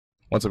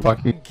What's up,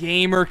 fucking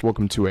gamer?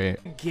 Welcome to a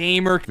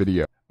gamer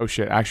video. Oh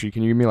shit, actually,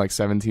 can you give me like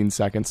 17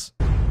 seconds?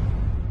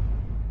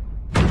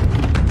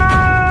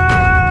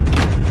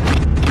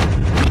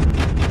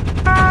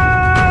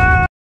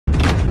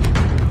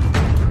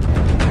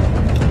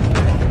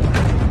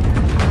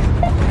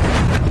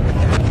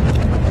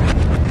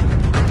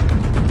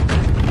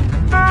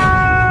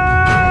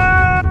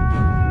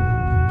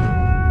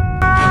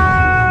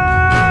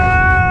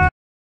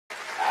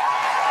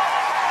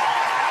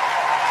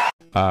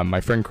 My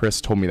friend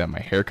Chris told me that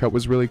my haircut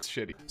was really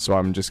shitty, so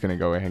I'm just gonna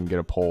go ahead and get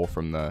a poll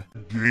from the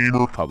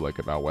gamer public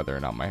about whether or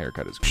not my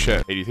haircut is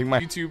shit. Hey, do you think my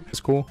YouTube is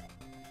cool?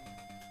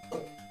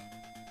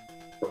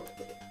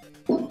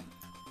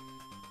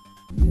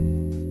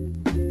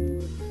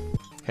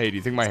 Hey, do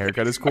you think my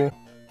haircut is cool?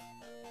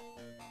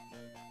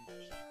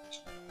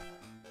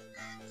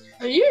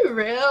 Are you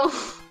real?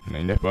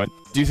 But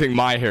do you think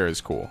my hair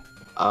is cool?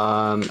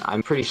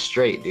 I'm pretty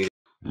straight, dude.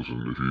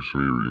 Listen, if you say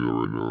your email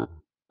right now,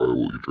 I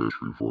will let you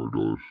transfer you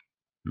 $400.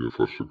 You have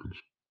 5 seconds.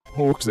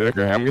 Oh,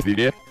 I'm with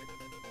you.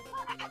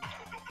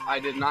 I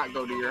did not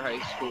go to your high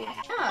school.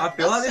 Yeah, I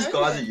feel like that's this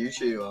so guy's good. a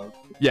YouTuber.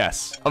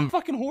 Yes, I'm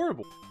fucking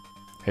horrible.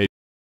 Hey.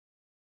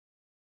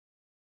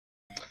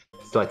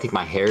 Do I think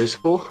my hair is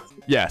cool?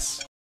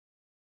 Yes.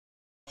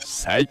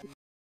 Say.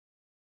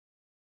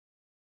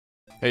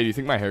 Hey, do you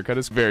think my haircut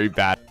is very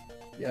bad?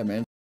 Yeah,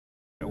 man.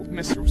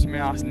 Mr.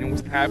 Smash, and it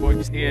was